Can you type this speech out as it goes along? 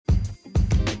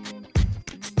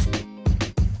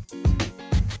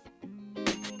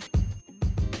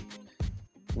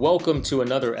Welcome to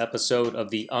another episode of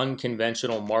the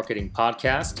Unconventional Marketing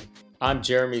Podcast. I'm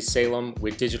Jeremy Salem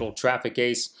with Digital Traffic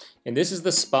Ace, and this is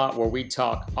the spot where we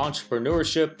talk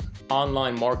entrepreneurship,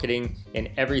 online marketing, and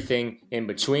everything in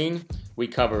between. We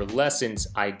cover lessons,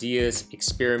 ideas,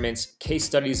 experiments, case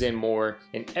studies, and more,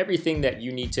 and everything that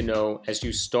you need to know as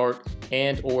you start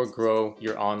and or grow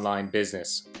your online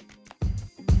business.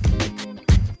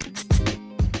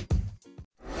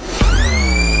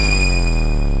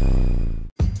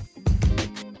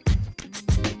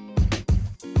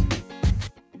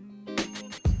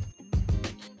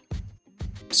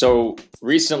 So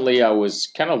recently I was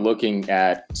kind of looking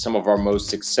at some of our most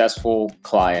successful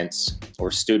clients or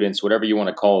students, whatever you want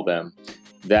to call them,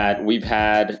 that we've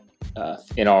had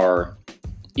in our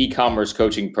e-commerce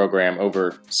coaching program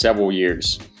over several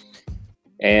years.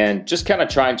 And just kind of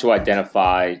trying to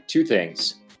identify two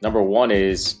things. Number one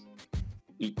is,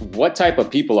 what type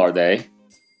of people are they?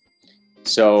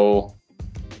 So,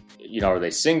 are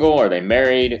they single? Are they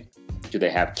married? Do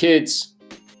they have kids?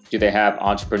 Do they have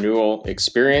entrepreneurial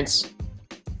experience?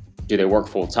 Do they work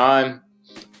full time?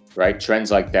 Right?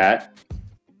 Trends like that.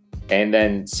 And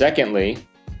then secondly,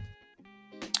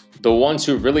 the ones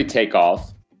who really take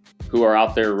off, who are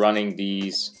out there running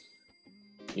these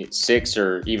 6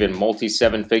 or even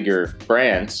multi-7-figure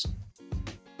brands,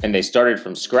 and they started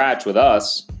from scratch with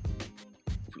us,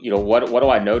 what do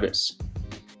I notice?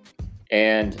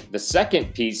 And the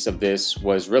second piece of this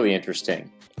was really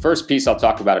interesting. First piece I'll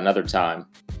talk about another time,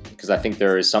 because I think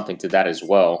there is something to that as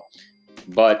well.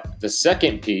 But the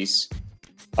second piece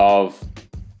of,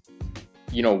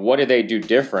 what do they do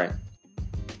different?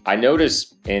 I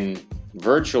notice in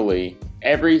virtually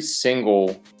every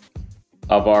single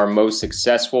of our most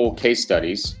successful case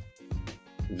studies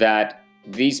that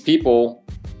these people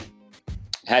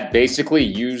had basically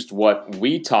used what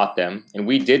we taught them and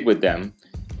we did with them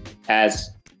as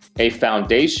a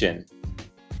foundation.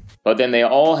 But then they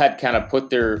all had kind of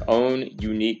put their own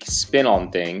unique spin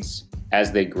on things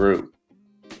as they grew.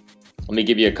 Let me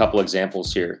give you a couple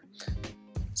examples here.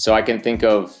 So I can think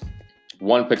of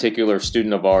one particular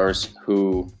student of ours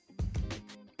who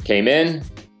came in,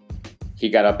 he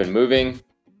got up and moving,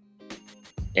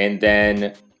 and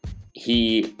then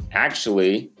he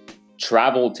actually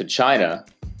traveled to China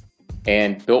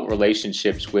and built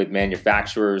relationships with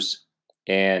manufacturers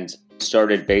and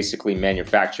started basically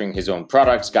manufacturing his own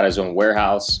products, got his own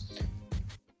warehouse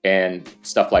and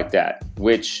stuff like that,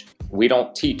 which we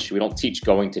don't teach. We don't teach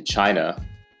going to China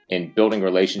and building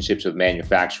relationships with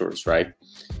manufacturers, right?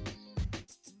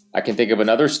 I can think of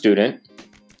another student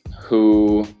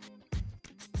who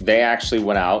they actually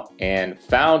went out and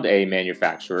found a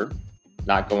manufacturer,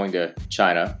 not going to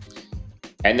China,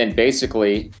 and then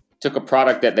basically took a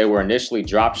product that they were initially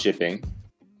drop shipping,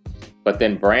 but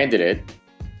then branded it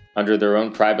under their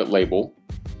own private label,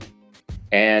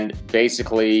 and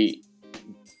basically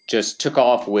just took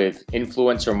off with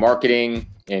influencer marketing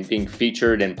and being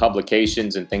featured in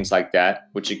publications and things like that,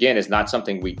 which again is not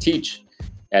something we teach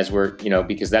as we're,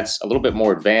 because that's a little bit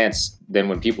more advanced than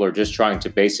when people are just trying to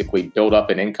basically build up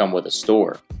an income with a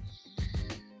store.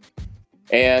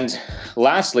 And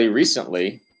lastly,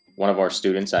 recently, one of our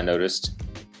students I noticed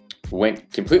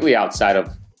went completely outside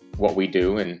of what we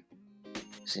do, and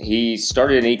he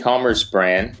started an e-commerce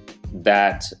brand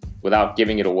that, without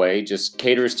giving it away, just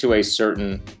caters to a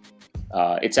certain,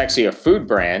 it's actually a food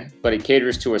brand, but it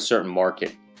caters to a certain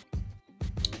market.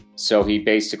 So he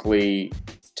basically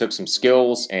took some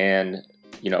skills and,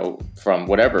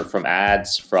 from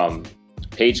ads, from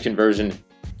page conversion,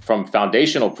 from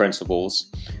foundational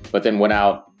principles, but then went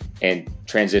out and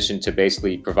transitioned to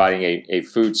basically providing a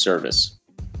food service.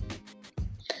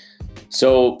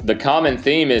 So the common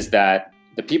theme is that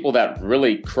the people that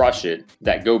really crush it,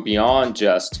 that go beyond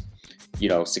just,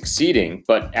 succeeding,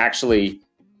 but actually,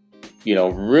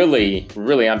 really,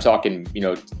 I'm talking,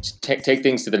 take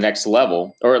things to the next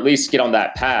level, or at least get on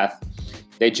that path.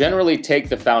 They generally take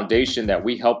the foundation that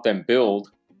we help them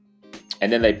build, and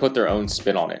then they put their own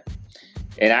spin on it.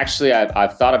 And actually,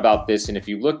 I've thought about this, and if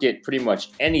you look at pretty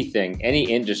much anything, any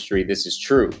industry, this is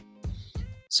true.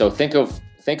 So think of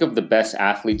the best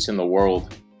athletes in the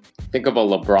world. Think of a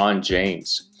LeBron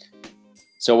James.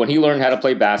 So when he learned how to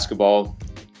play basketball,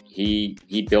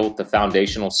 he built the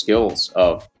foundational skills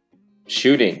of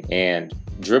shooting and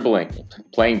dribbling,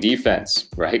 playing defense,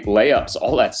 right? Layups,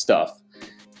 all that stuff.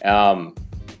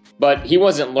 But he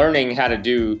wasn't learning how to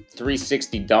do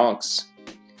 360 dunks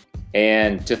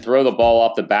and to throw the ball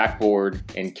off the backboard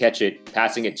and catch it,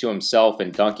 passing it to himself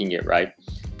and dunking it, right?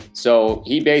 So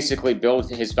he basically built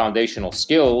his foundational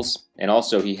skills, and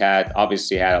also he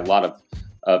obviously had a lot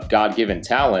of God-given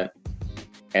talent,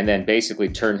 and then basically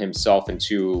turn himself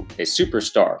into a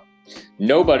superstar.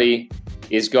 Nobody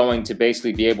is going to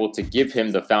basically be able to give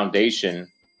him the foundation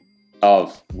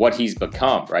of what he's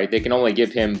become, right? They can only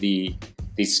give him the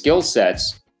skill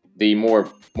sets, the more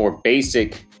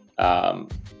basic, and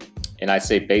I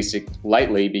say basic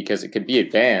lightly because it could be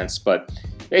advanced, but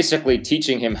basically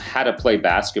teaching him how to play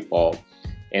basketball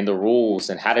and the rules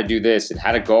and how to do this and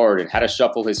how to guard and how to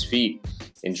shuffle his feet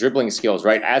and dribbling skills,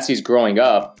 right? As he's growing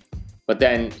up, but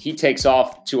then he takes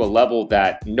off to a level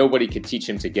that nobody could teach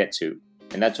him to get to.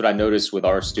 And that's what I noticed with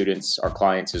our students, our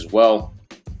clients as well.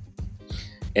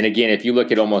 And again, if you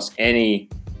look at almost any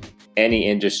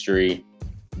industry,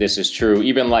 this is true.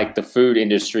 Even like the food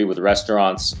industry with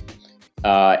restaurants,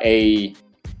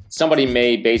 somebody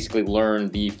may basically learn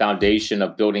the foundation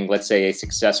of building, let's say, a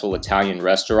successful Italian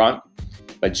restaurant.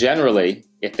 But generally,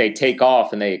 if they take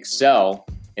off and they excel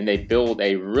and they build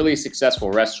a really successful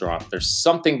restaurant, there's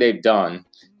something they've done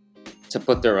to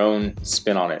put their own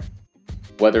spin on it.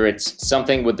 Whether it's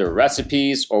something with their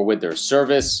recipes or with their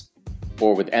service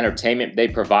or with entertainment they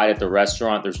provide at the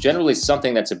restaurant, there's generally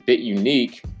something that's a bit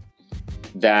unique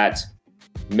that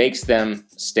makes them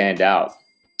stand out.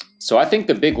 So I think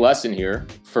the big lesson here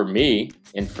for me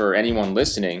and for anyone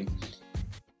listening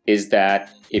is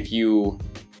that if you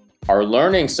are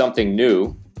learning something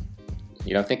new,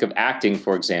 think of acting,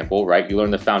 for example, right? You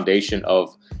learn the foundation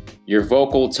of your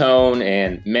vocal tone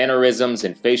and mannerisms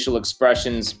and facial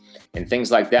expressions and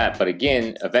things like that. But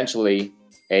again, eventually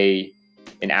an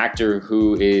actor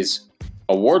who is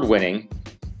award-winning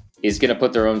is going to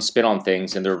put their own spin on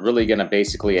things, and they're really going to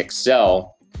basically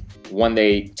excel when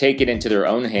they take it into their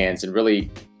own hands and really,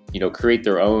 create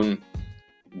their own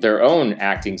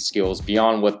acting skills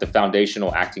beyond what the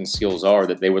foundational acting skills are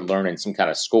that they would learn in some kind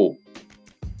of school.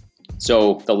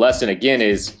 So the lesson again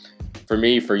is, for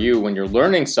me, for you, when you're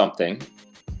learning something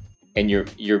and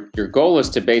your goal is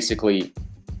to basically,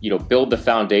 build the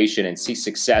foundation and see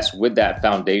success with that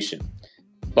foundation,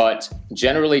 but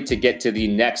generally to get to the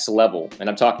next level, and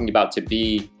I'm talking about to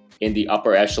be in the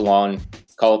upper echelon,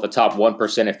 call it the top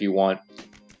 1% if you want,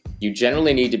 you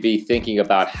generally need to be thinking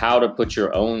about how to put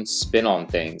your own spin on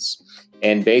things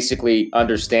and basically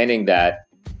understanding that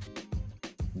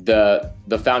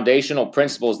the foundational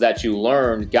principles that you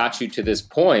learned got you to this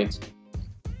point,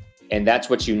 and that's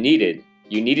what you needed.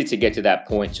 You needed to get to that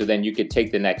point so then you could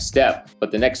take the next step.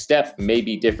 But the next step may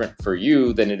be different for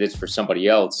you than it is for somebody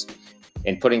else,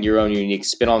 and putting your own unique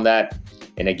spin on that.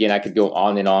 And again, I could go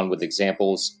on and on with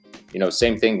examples.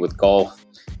 Same thing with golf.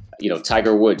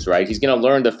 Tiger Woods, right? He's going to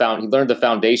learn he learned the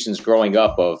foundations growing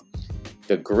up of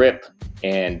the grip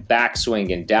and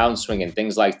backswing and downswing and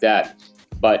things like that.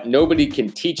 But nobody can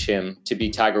teach him to be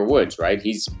Tiger Woods, right?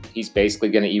 He's basically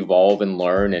going to evolve and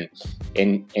learn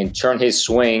and turn his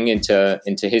swing into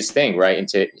his thing, right?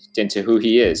 Into who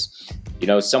he is.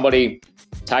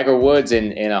 Tiger Woods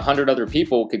and 100 other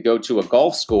people could go to a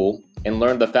golf school and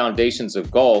learn the foundations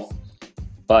of golf.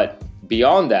 But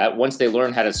beyond that, once they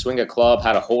learn how to swing a club,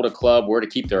 how to hold a club, where to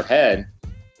keep their head,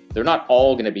 they're not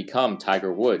all going to become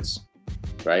Tiger Woods,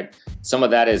 right? Some of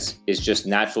that is just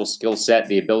natural skill set,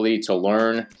 the ability to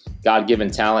learn, God-given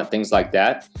talent, things like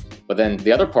that. But then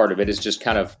the other part of it is just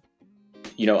kind of,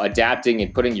 adapting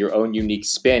and putting your own unique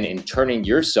spin and turning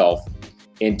yourself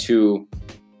into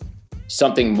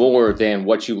something more than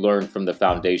what you learned from the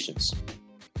foundations.